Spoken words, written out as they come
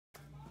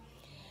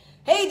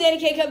Hey, Dani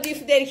K coming to you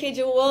from Dani K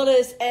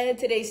Wellness, and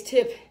today's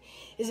tip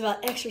is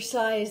about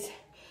exercise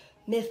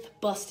myth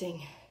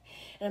busting.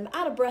 And I'm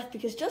out of breath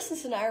because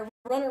Justice and I are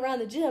running around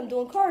the gym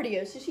doing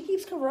cardio, so she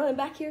keeps coming running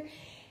back here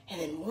and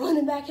then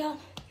running back out.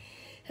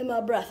 I'm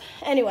out of breath.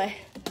 Anyway,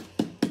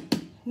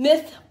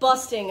 myth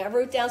busting. I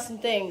wrote down some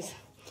things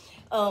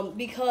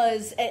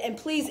because, and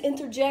please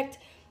interject,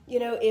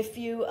 if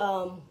you,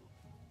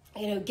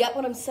 get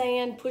what I'm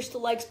saying, push the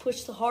likes,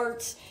 push the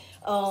hearts.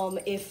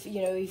 If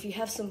you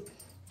have some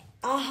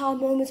aha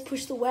moments,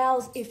 push the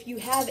wows. If you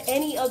have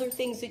any other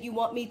things that you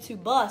want me to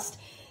bust,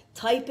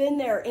 type in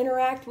there,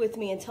 interact with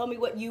me, and tell me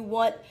what you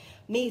want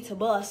me to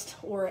bust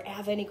or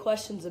have any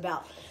questions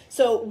about.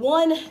 So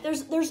one,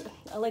 I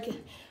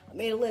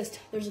made a list.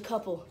 There's a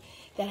couple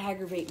that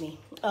aggravate me.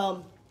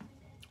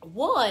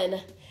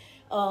 One,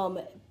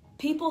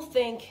 people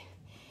think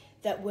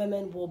that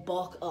women will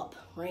bulk up,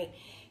 right?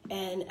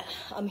 And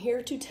I'm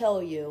here to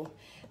tell you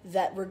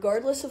that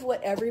regardless of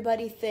what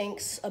everybody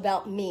thinks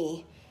about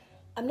me,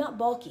 I'm not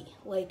bulky.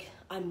 Like,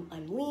 I'm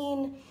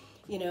lean,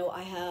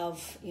 I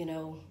have,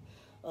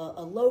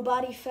 a low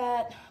body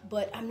fat,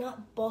 but I'm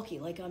not bulky.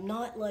 Like, I'm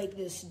not like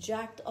this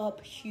jacked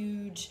up,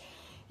 huge,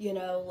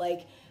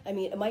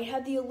 it might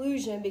have the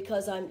illusion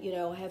because I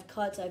have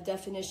cuts, I have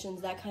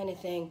definitions, that kind of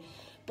thing.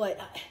 But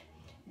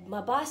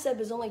my bicep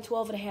is only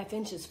 12.5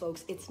 inches,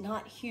 folks. It's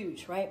not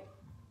huge, right?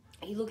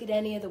 You look at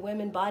any of the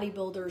women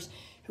bodybuilders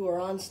who are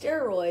on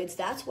steroids,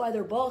 that's why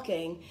they're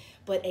bulking.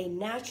 But a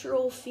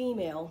natural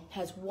female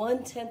has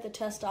 1/10 of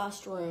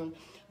testosterone.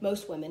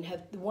 Most women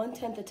have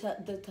 1/10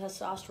 of the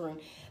testosterone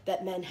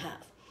that men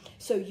have.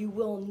 So you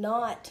will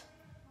not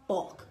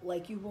bulk.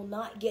 Like, you will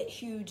not get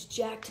huge,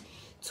 jacked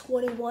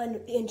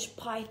 21-inch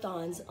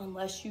pythons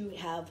unless you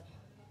have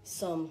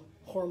some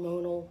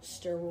hormonal,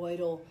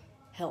 steroidal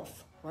help,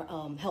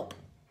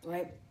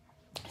 right?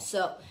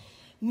 So,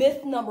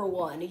 myth number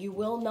one, you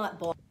will not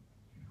bulk.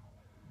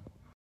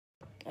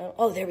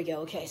 Oh, there we go.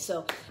 Okay,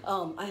 so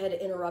I had an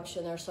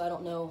interruption there, so I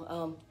don't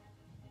know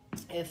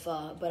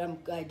but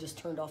I just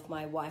turned off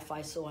my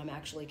Wi-Fi, so I'm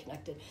actually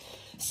connected.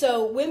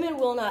 So women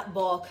will not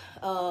bulk.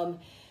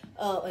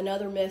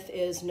 Another myth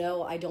is,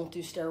 no, I don't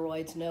do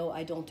steroids. No,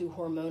 I don't do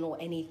hormonal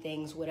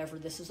anythings, whatever.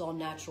 This is all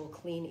natural,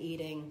 clean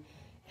eating,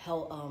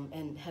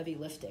 and heavy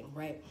lifting,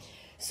 right?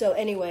 So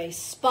anyway,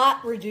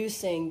 spot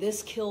reducing.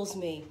 This kills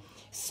me.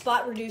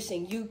 Spot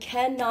reducing. You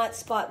cannot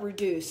spot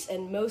reduce.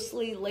 And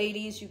mostly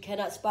ladies, you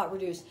cannot spot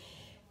reduce.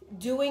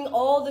 Doing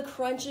all the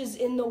crunches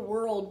in the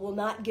world will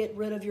not get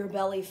rid of your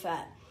belly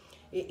fat.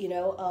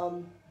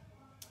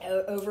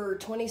 Over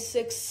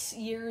 26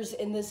 years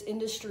in this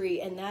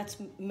industry, and that's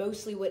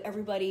mostly what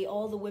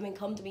all the women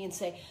come to me and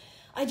say,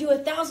 I do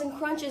 1,000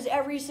 crunches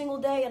every single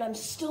day and I'm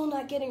still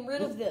not getting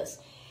rid of this.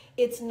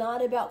 It's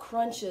not about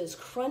crunches.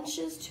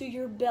 Crunches to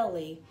your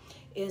belly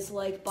is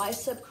like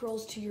bicep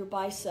curls to your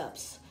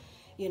biceps.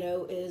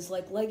 Is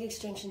like leg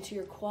extension to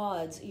your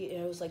quads,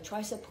 it's like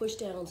tricep push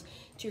downs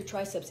to your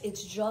triceps.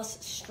 It's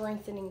just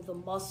strengthening the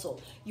muscle.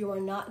 You are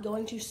not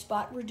going to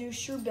spot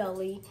reduce your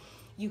belly.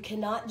 You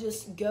cannot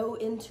just go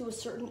into a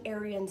certain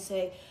area and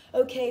say,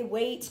 okay,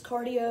 weights,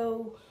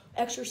 cardio,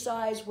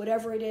 exercise,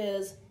 whatever it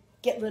is,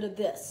 get rid of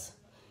this.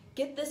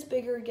 Get this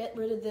bigger, get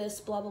rid of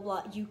this, blah, blah,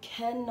 blah. You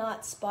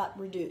cannot spot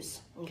reduce,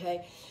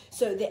 okay?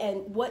 So,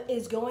 and what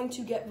is going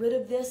to get rid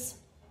of this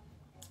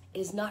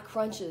is not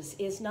crunches,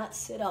 is not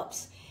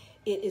sit-ups.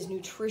 It is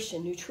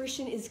nutrition.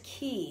 Nutrition is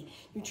key.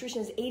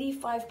 Nutrition is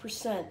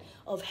 85%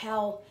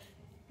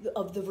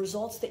 of the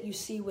results that you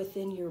see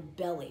within your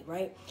belly,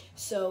 right?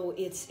 So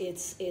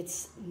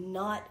it's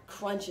not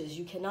crunches.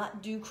 You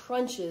cannot do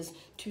crunches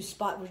to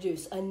spot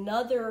reduce.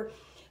 Another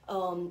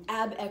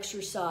ab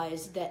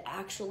exercise that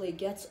actually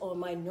gets on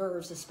my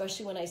nerves,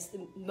 especially when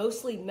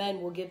mostly men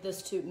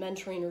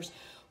trainers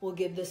will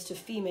give this to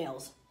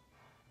females.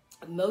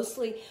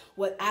 Mostly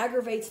what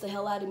aggravates the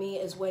hell out of me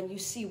is when you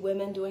see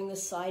women doing the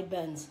side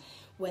bends.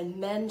 When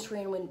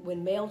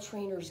male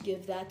trainers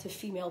give that to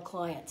female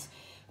clients.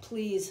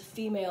 Please,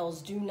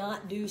 females, do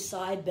not do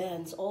side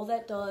bends. All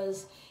that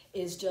does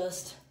is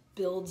just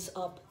builds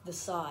up the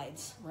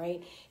sides,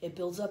 right? It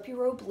builds up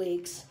your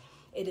obliques.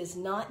 It is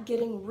not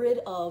getting rid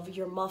of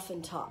your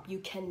muffin top. You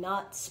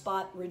cannot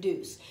spot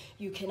reduce.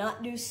 You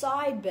cannot do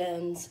side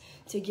bends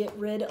to get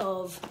rid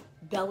of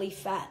belly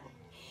fat.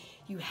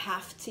 You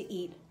have to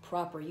eat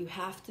proper. You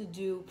have to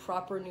do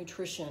proper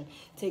nutrition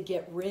to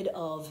get rid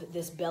of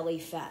this belly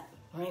fat,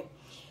 right?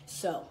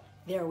 So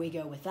there we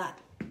go with that.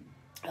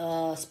 I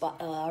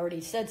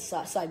already said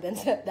side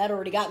bends. That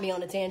already got me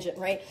on a tangent,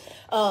 right?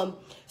 Another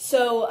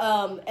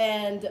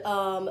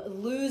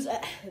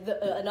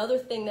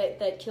thing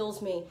that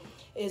kills me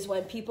is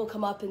when people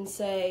come up and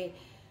say,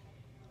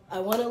 I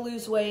want to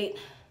lose weight,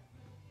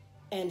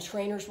 and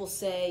trainers will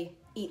say,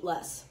 eat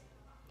less.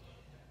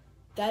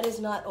 That is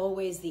not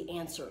always the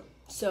answer.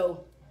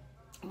 So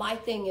my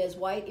thing is,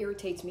 why it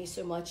irritates me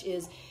so much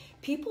is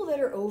people that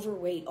are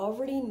overweight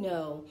already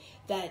know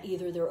that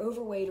either they're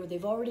overweight or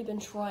they've already been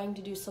trying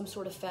to do some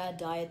sort of fad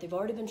diet. They've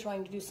already been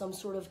trying to do some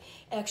sort of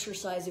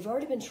exercise. They've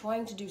already been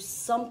trying to do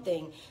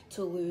something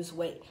to lose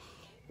weight.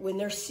 when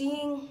they're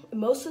seeing,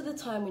 most of the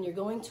time when you're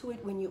going to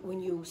it,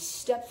 when you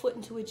step foot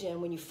into a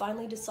gym, when you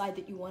finally decide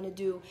that you want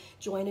to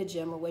join a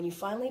gym, or when you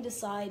finally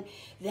decide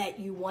that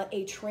you want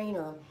a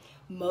trainer,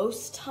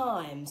 most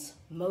times,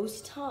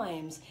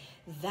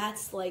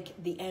 that's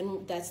like the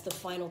end, that's the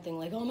final thing.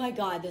 Like, oh my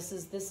God, this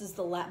is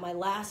my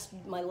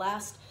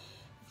last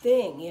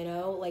thing, you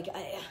know, like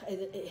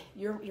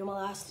you're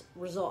my last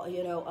result,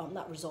 you know,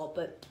 not result,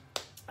 but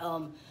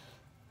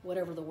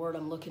whatever the word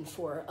I'm looking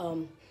for.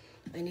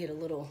 I need a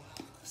little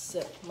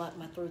sip.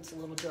 My throat's a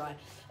little dry.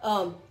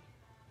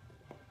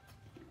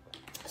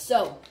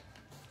 So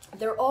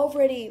they're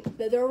already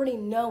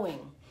knowing.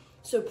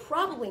 So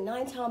probably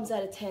 9 times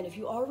out of 10, if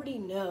you already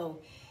know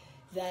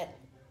that,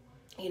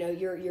 you know,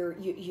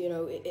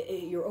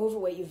 you're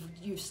overweight,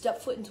 you've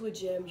stepped foot into a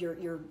gym,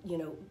 you're you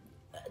know,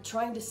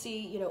 trying to see,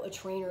 you know, a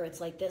trainer,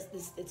 it's like this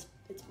it's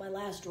my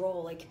last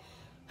draw, like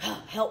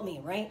help me,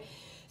 right?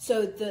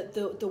 So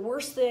the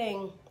worst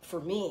thing for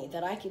me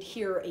that I could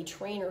hear a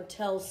trainer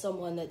tell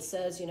someone that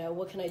says, you know,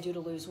 what can I do to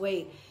lose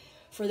weight,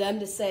 for them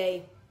to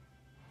say,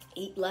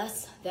 eat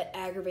less, that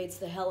aggravates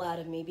the hell out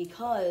of me,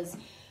 because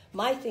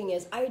my thing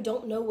is, I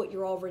don't know what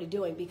you're already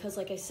doing. Because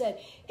like I said,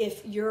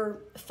 if you're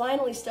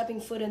finally stepping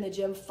foot in the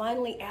gym,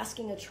 finally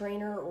asking a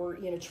trainer, or,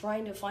 you know,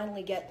 trying to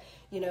finally get,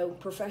 you know,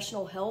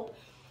 professional help,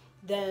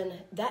 then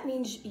that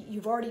means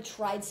you've already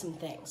tried some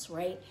things,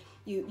 right?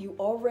 You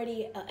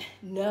already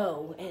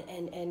know,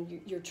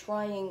 and you're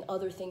trying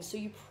other things, so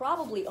you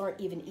probably aren't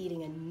even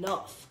eating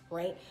enough,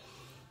 right?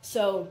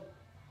 So,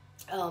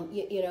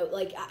 you know,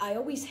 like I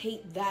always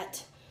hate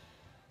that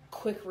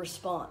quick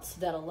response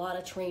that a lot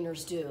of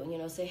trainers do, you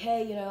know, say,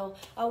 hey, you know,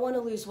 I want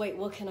to lose weight,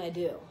 what can I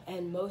do?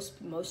 And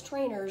most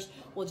trainers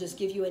will just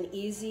give you an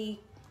easy,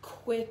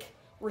 quick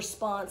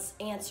response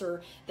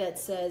answer that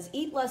says,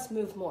 eat less,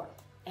 move more.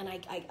 And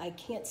I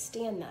can't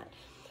stand that,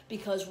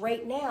 because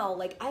right now,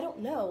 like, I don't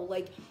know,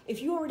 like,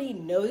 if you already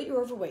know that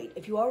you're overweight,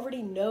 if you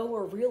already know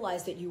or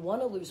realize that you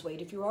want to lose weight,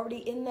 if you're already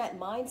in that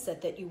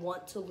mindset that you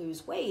want to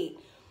lose weight,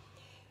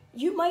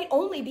 you might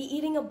only be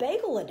eating a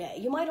bagel a day.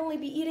 You might only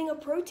be eating a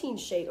protein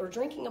shake or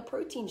drinking a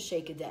protein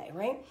shake a day,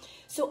 right?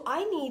 So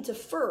I need to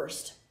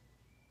first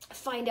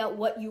find out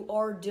what you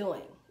are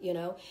doing, you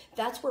know?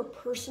 That's where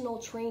personal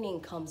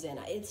training comes in.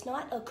 It's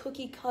not a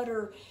cookie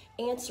cutter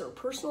answer.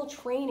 Personal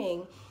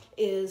training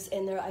is,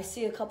 and there I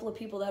see a couple of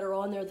people that are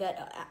on there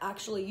that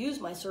actually use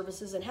my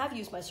services and have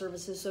used my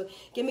services. So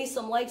give me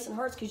some likes and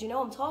hearts, because you know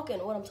what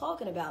I'm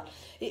talking about.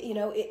 You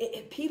know,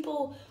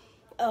 people,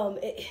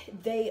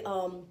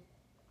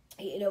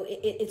 you know,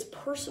 it's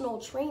personal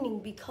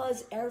training,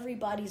 because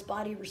everybody's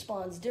body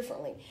responds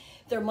differently.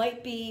 There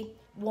might be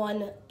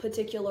one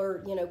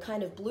particular, you know,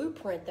 kind of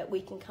blueprint that we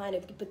can kind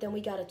of, but then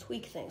we got to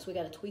tweak things. We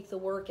got to tweak the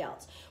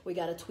workouts. We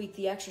got to tweak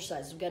the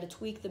exercises. We got to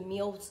tweak the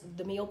meal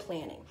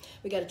planning.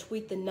 We got to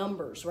tweak the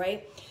numbers,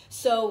 right?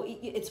 So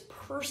it's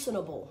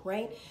personable,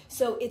 right?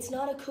 So it's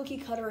not a cookie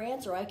cutter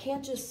answer. I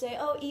can't just say,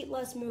 oh, eat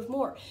less, move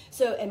more.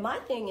 So, and my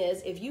thing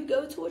is, if you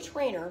go to a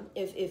trainer,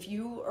 if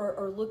you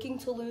are looking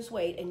to lose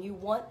weight and you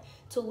want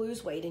to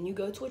lose weight, and you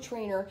go to a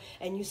trainer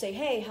and you say,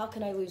 hey, how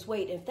can I lose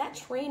weight? If that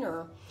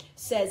trainer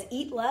says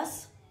eat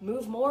less,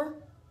 move more,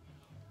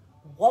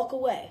 walk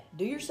away.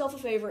 Do yourself a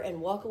favor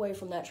and walk away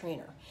from that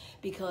trainer,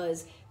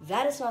 because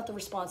that is not the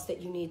response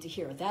that you need to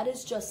hear. That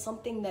is just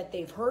something that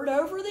they've heard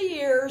over the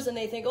years, and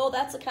they think, oh,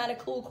 that's a kind of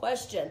cool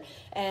question,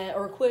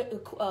 or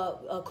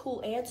a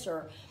cool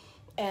answer.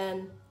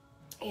 And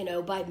you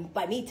know,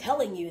 by me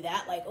telling you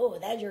that, like, oh,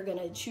 that you're going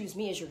to choose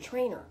me as your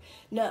trainer.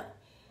 No.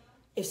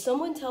 If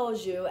someone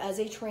tells you, as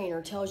a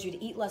trainer, tells you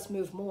to eat less,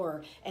 move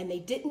more, and they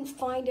didn't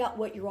find out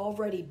what you're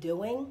already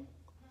doing,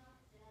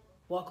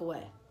 walk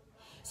away.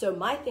 So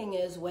my thing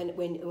is,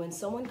 when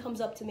someone comes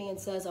up to me and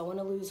says, I want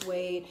to lose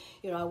weight,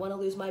 you know, I want to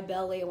lose my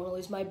belly, I want to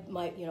lose my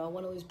you know, I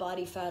want to lose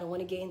body fat, I want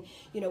to gain,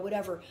 you know,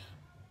 whatever,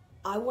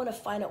 I want to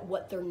find out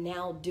what they're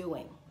now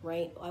doing,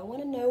 right? I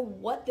want to know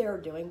what they're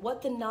doing,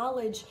 what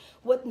knowledge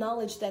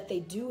that they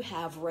do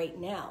have right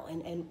now,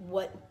 and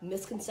what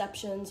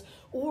misconceptions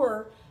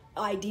or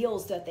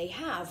ideals that they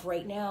have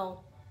right now,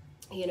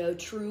 you know,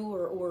 true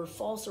or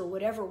false, or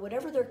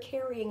whatever they're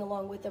carrying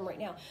along with them right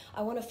now.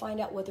 I want to find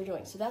out what they're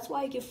doing. So that's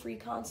why I give free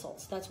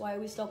consults. That's why I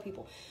always tell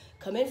people,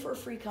 come in for a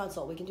free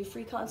consult. We can do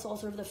free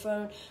consults over the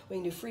phone. We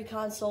can do free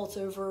consults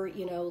over,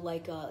 you know,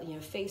 like, you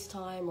know,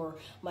 FaceTime, or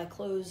my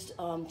closed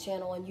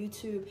channel on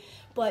YouTube.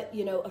 But,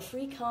 you know, a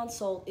free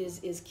consult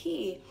is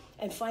key,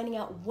 and finding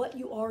out what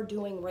you are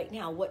doing right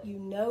now, what you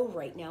know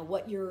right now,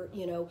 what you're,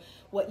 you know,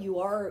 what you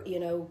are, you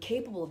know,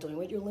 capable of doing,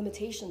 what your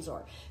limitations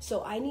are.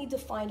 So I need to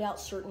find out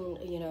certain,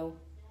 you know,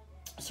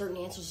 certain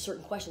answers to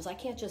certain questions. I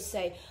can't just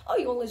say, oh,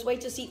 you want to lose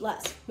weight, just eat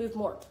less, move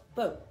more.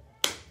 Boom,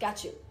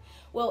 got you.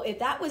 Well, if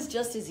that was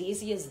just as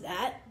easy as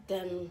that,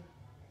 then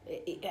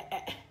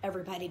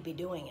everybody'd be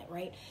doing it,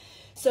 right?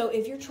 So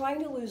if you're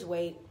trying to lose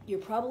weight, you're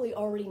probably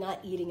already not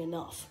eating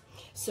enough.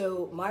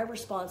 So my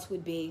response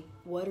would be,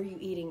 what are you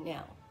eating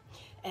now?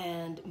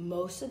 And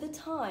most of the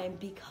time,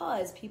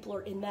 because people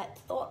are in that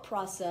thought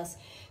process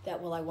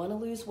that, well, I want to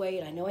lose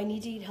weight, I know I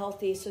need to eat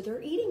healthy, so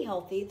they're eating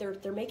healthy,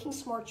 they're making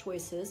smart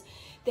choices,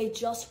 they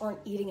just aren't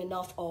eating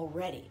enough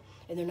already.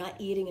 And they're not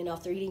eating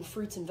enough, they're eating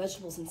fruits and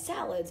vegetables and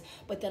salads,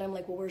 but then I'm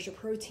like, well, where's your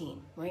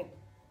protein, right?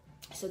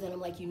 So then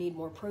I'm like, you need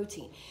more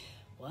protein.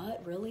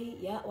 What, really?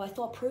 Yeah, well, I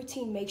thought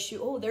protein makes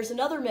you, oh, there's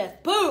another myth,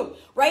 boom,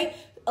 right?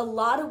 A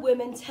lot of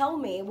women tell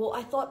me, well,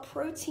 I thought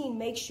protein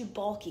makes you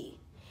bulky.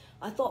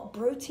 I thought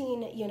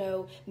protein,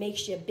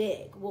 makes you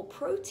big. Well,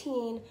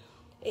 protein,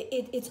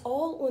 it's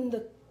all on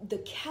the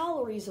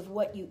calories of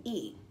what you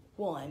eat,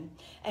 one,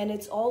 and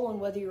it's all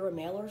on whether you're a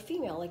male or a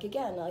female. Like,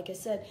 again, like I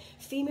said,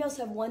 females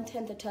have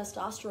 1/10 the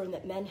testosterone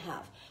that men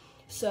have.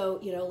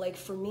 So, like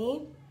for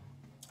me,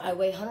 I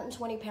weigh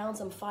 120 pounds,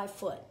 I'm 5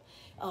 foot.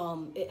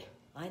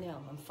 I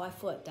know, I'm 5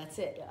 foot, that's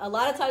it. A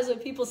lot of times when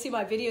people see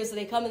my videos and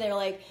they come and they're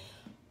like,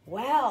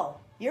 wow,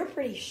 you're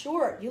pretty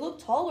short. You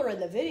look taller in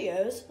the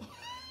videos.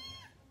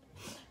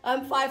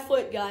 I'm 5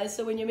 foot, guys,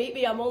 so when you meet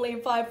me, I'm only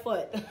 5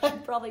 foot.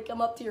 I'd probably come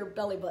up to your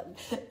belly button.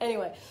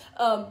 Anyway,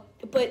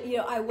 but,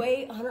 I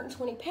weigh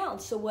 120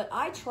 pounds. So what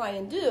I try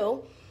and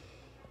do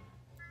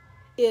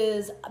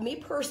is, me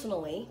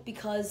personally,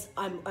 because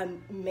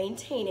I'm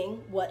maintaining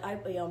what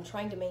I'm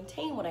trying to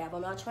maintain what I have.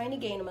 I'm not trying to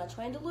gain. I'm not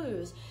trying to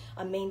lose.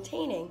 I'm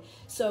maintaining.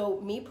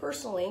 So me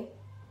personally,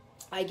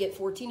 I get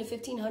 1,400 to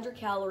 1,500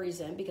 calories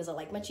in because I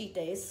like my cheat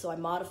days. So I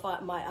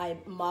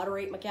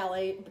moderate my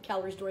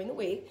calories during the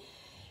week.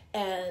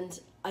 And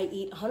I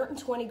eat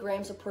 120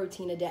 grams of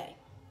protein a day.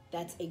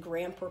 That's a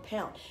gram per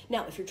pound.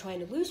 Now, if you're trying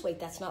to lose weight,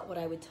 that's not what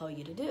I would tell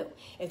you to do.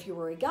 If you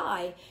were a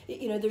guy,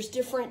 there's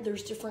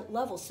different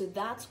levels. So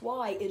that's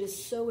why it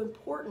is so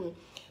important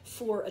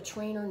for a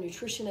trainer,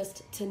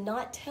 nutritionist to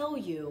not tell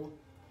you,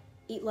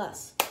 eat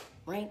less,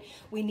 right?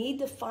 We need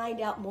to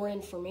find out more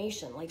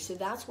information. So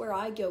that's where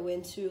I go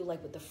into,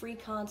 with the free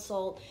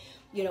consult.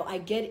 I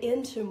get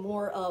into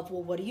more of,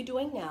 well, what are you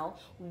doing now?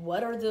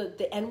 What are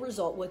the end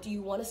result? What do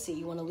you want to see?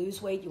 You want to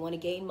lose weight? You want to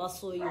gain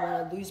muscle? You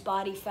want to lose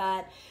body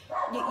fat?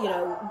 You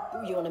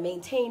want to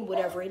maintain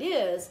whatever it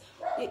is,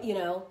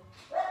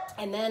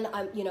 and then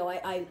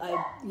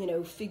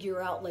I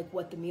figure out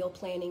what the meal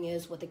planning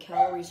is, what the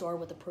calories are,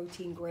 what the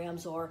protein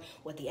grams are,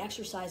 what the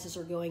exercises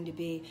are going to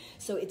be.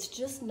 So it's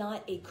just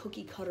not a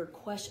cookie cutter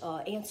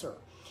answer.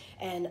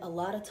 And a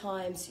lot of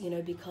times,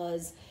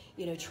 because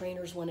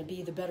trainers want to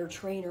be the better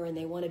trainer and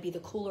they want to be the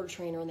cooler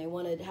trainer and they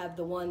want to have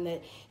the one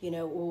that,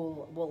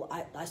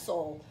 I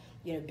saw,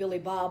 Billy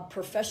Bob,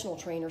 professional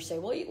trainer, say,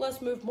 well, eat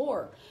less, move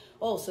more.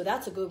 Oh, so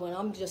that's a good one.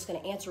 I'm just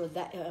going to answer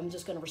that. I'm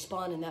just going to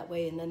respond in that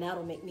way, and then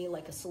that'll make me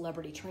like a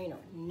celebrity trainer.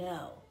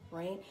 No,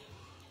 right?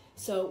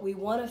 So we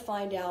want to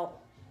find out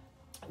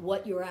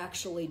what you're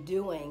actually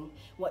doing,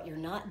 what you're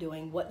not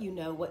doing, what you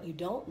know, what you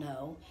don't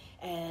know,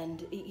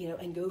 and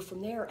and go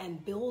from there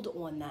and build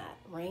on that,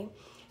 right?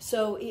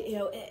 So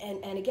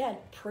and again,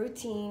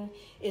 protein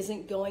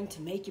isn't going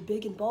to make you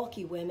big and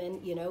bulky,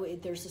 women.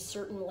 There's a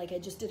certain, I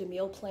just did a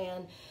meal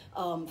plan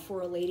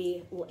for a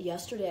lady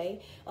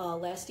yesterday,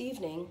 last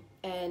evening,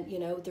 and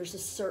there's a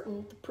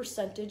certain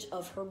percentage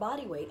of her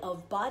body weight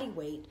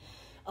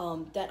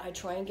that I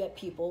try and get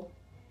people,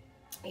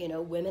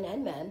 women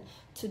and men,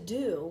 to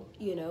do,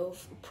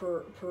 with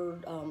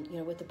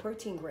the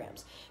protein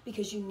grams,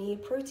 because you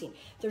need protein.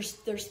 There's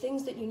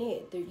things that you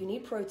need. You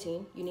need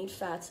protein, you need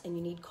fats, and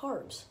you need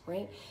carbs,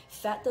 right?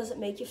 Fat doesn't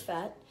make you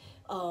fat.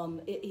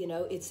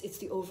 It's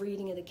the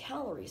overeating of the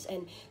calories,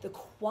 and the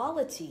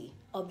quality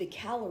of the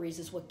calories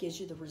is what gives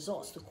you the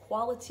results. The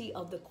quality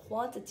of the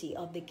quantity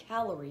of the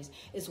calories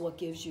is what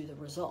gives you the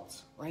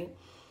results, right?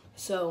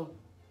 So,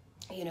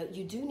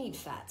 you do need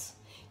fats.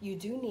 You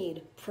do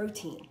need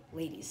protein,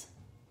 ladies.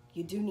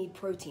 You do need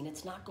protein.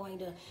 It's not going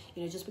to,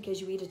 just because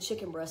you eat a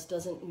chicken breast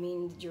doesn't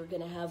mean you're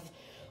going to have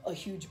a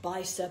huge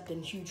bicep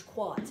and huge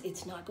quads.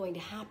 It's not going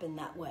to happen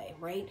that way,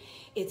 right?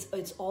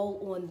 It's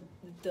all on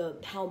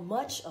how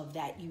much of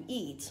that you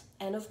eat.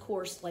 And of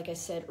course, like I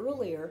said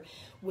earlier,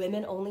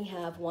 women only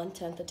have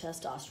 1/10 the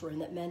testosterone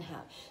that men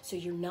have. So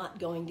you're not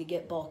going to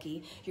get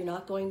bulky. You're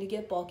not going to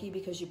get bulky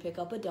because you pick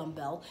up a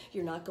dumbbell.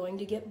 You're not going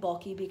to get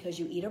bulky because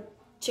you eat a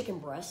chicken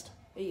breast.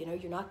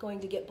 You're not going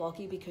to get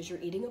bulky because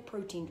you're eating a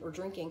protein or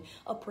drinking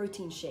a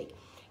protein shake.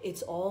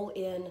 It's all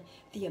in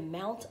the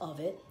amount of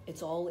it.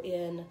 It's all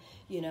in,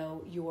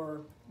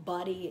 your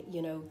body,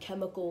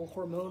 chemical,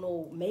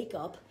 hormonal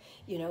makeup,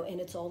 and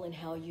it's all in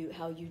how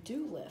you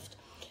do lift.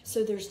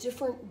 So there's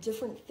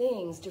different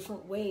things,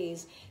 different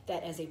ways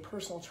that as a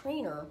personal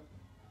trainer,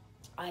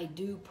 I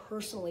do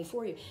personally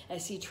for you. I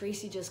see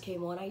Tracy just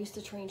came on. I used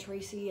to train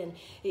Tracy, and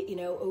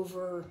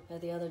over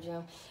at the other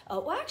gym.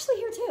 Well, actually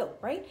here too,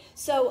 right?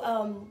 So,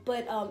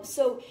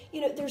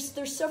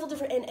 there's several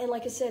different, and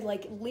like I said,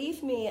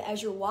 leave me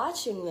as you're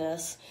watching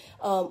this,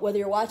 whether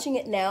you're watching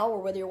it now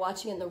or whether you're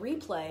watching it in the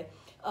replay.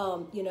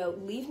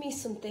 Leave me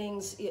some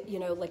things,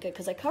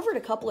 because I covered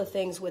a couple of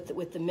things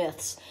with the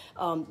myths,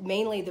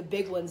 mainly the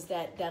big ones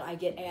that I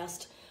get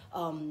asked,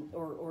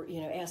 or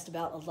asked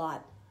about a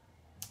lot.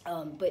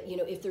 But,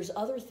 if there's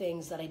other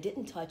things that I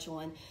didn't touch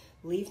on,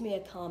 leave me a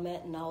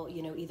comment and I'll,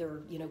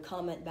 either,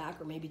 comment back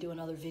or maybe do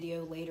another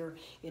video later,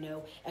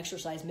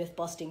 exercise myth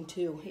busting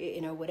too,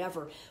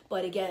 whatever.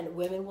 But again,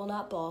 women will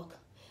not bulk.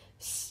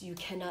 You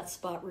cannot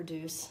spot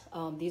reduce.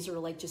 These are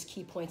like just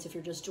key points. If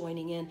you're just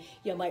joining in,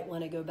 you might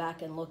want to go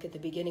back and look at the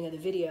beginning of the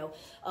video.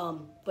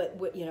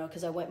 But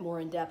because I went more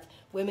in depth,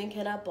 women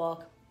cannot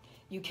bulk.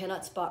 You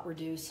cannot spot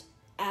reduce.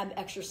 Ab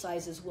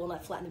exercises will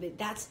not flatten the body.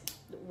 That's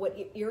what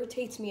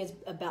irritates me is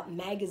about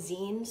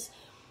magazines.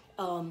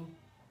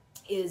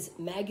 Is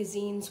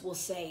magazines will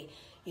say,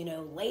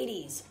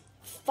 ladies,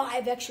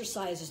 5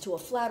 exercises to a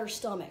flatter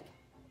stomach.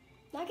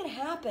 Not going to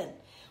happen.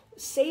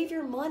 Save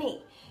your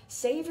money.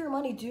 Save your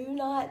money. Do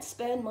not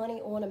spend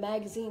money on a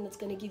magazine that's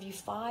going to give you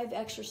 5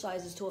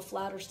 exercises to a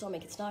flatter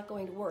stomach. It's not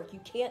going to work. You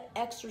can't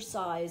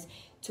exercise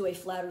to a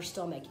flatter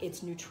stomach.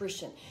 It's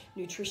nutrition.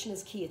 Nutrition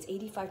is key. It's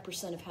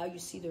 85% of how you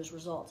see those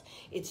results.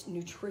 It's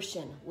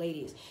nutrition,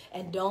 ladies.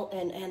 And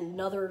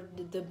another,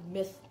 the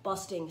myth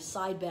busting,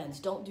 side bends.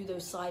 Don't do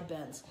those side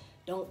bends.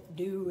 Don't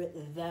do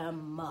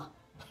them.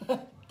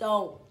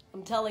 Don't.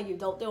 I'm telling you,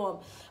 don't do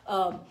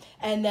them.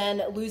 And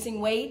then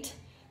losing weight.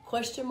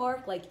 Question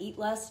mark, like eat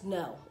less?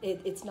 No,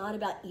 it's not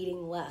about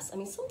eating less. I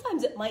mean,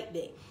 sometimes it might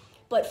be.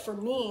 But for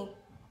me,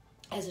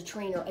 as a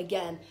trainer,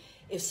 again,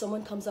 if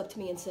someone comes up to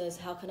me and says,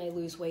 how can I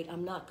lose weight?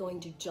 I'm not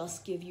going to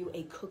just give you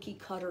a cookie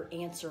cutter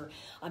answer.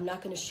 I'm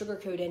not going to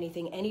sugarcoat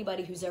anything.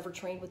 Anybody who's ever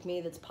trained with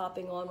me that's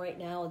popping on right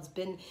now, it's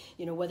been,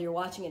 whether you're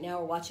watching it now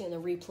or watching it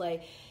in the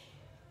replay,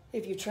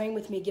 if you train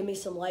with me, give me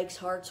some likes,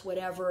 hearts,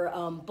 whatever.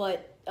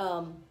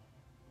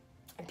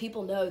 And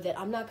people know that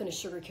I'm not going to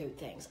sugarcoat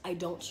things. I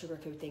don't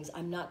sugarcoat things.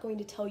 I'm not going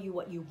to tell you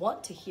what you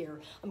want to hear.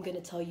 I'm going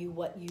to tell you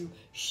what you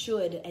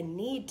should and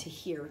need to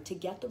hear to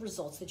get the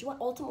results that you want.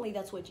 Ultimately,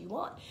 that's what you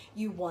want.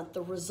 You want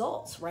the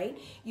results, right?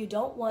 You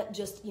don't want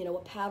just, a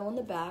pat on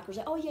the back or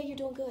say, oh, yeah, you're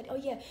doing good. Oh,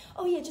 yeah,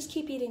 just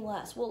keep eating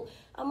less. Well,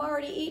 I'm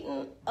already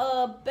eating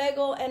a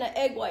bagel and an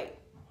egg white.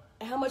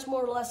 How much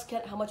less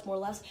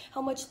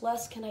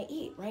can I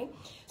eat, right?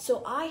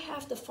 So I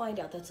have to find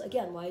out. That's,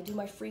 again, why I do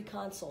my free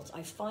consults.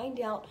 I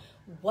find out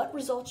what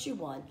results you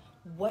want,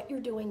 what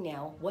you're doing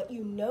now, what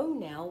you know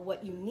now,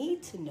 what you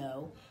need to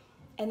know,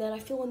 and then I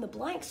fill in the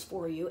blanks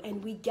for you,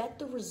 and we get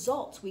the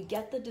results. We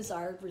get the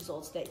desired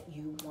results that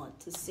you want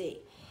to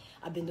see.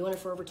 I've been doing it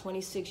for over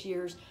 26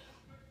 years.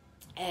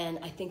 And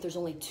I think there's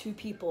only 2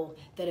 people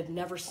that have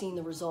never seen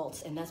the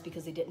results, and that's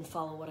because they didn't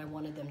follow what I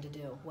wanted them to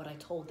do, what I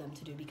told them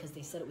to do, because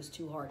they said it was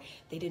too hard.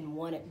 They didn't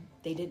want it.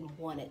 They didn't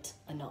want it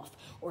enough,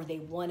 or they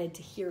wanted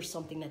to hear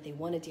something that they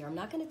wanted to hear. I'm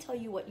not going to tell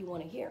you what you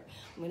want to hear.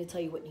 I'm going to tell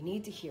you what you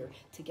need to hear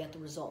to get the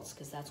results,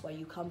 because that's why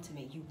you come to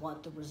me. You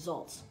want the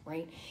results,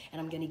 right?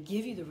 And I'm going to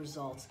give you the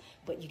results,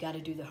 but you got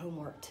to do the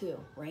homework too,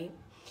 right?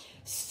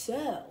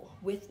 So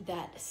with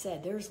that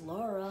said, there's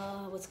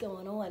Laura. What's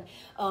going on?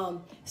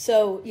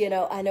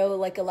 I know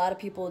like a lot of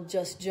people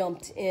just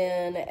jumped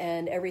in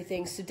and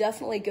everything. So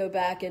definitely go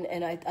back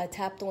and I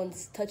touched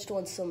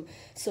on some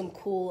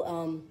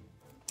cool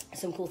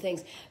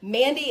things.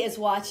 Mandy is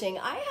watching.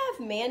 I have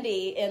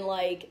Mandy in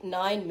like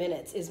 9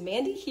 minutes. Is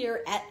Mandy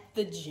here at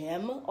the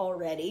gym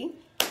already?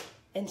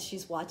 And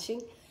she's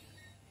watching.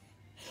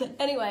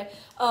 Anyway,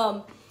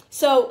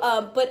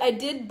 but I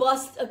did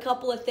bust a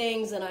couple of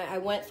things and I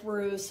went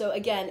through. So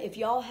again, if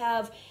y'all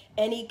have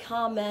any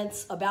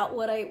comments about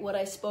what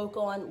I spoke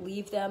on,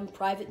 leave them,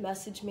 private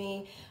message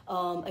me.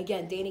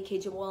 Again,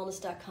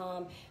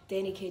 DaniKGymWellness.com,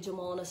 Dani K Gym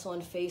Wellness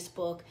on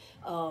Facebook.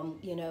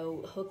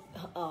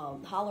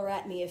 Holler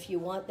at me if you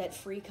want that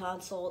free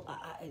consult.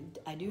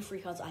 I do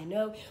free consult. I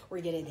know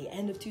we're getting the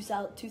end of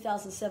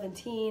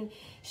 2017.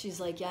 She's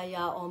like, yeah,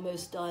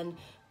 almost done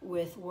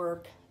with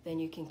work. Then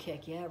you can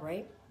kick. Yeah,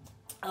 right.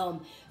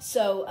 And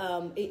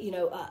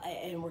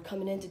we're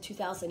coming into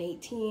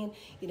 2018,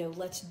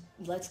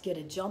 let's get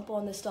a jump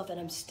on this stuff. And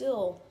I'm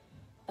still,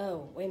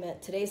 wait a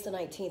minute, today's the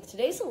 19th.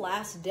 Today's the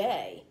last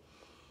day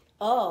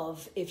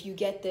of, if you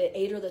get the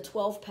 8 or the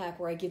 12 pack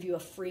where I give you a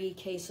free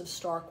case of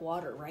Stark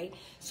water, right?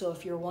 So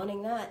if you're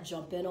wanting that,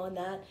 jump in on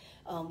that.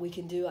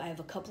 I have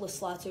a couple of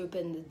slots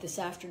open this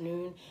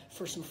afternoon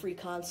for some free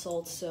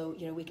consults. So,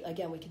 we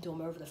can do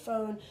them over the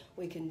phone.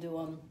 We can do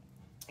them,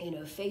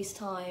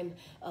 FaceTime,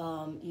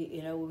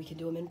 we can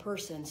do them in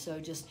person. So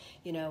just,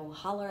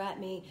 holler at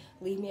me,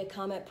 leave me a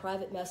comment,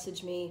 private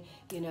message me,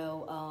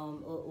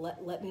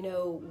 let me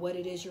know what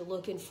it is you're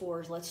looking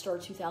for. Let's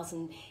start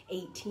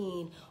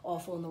 2018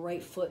 off on the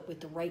right foot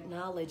with the right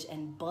knowledge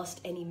and bust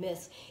any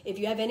myths. If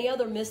you have any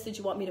other myths that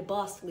you want me to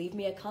bust, leave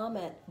me a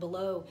comment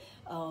below,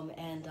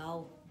 and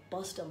I'll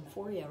bust them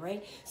for you,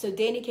 right? So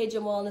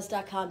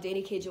DaniKGymWellness.com,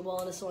 Dani K Gym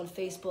Wellness on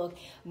Facebook.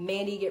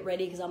 Mandy, get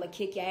ready because I'm going to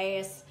kick your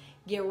ass.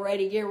 Get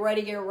ready.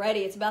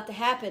 It's about to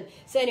happen.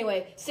 So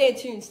anyway, stay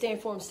tuned, stay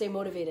informed, stay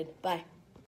motivated. Bye.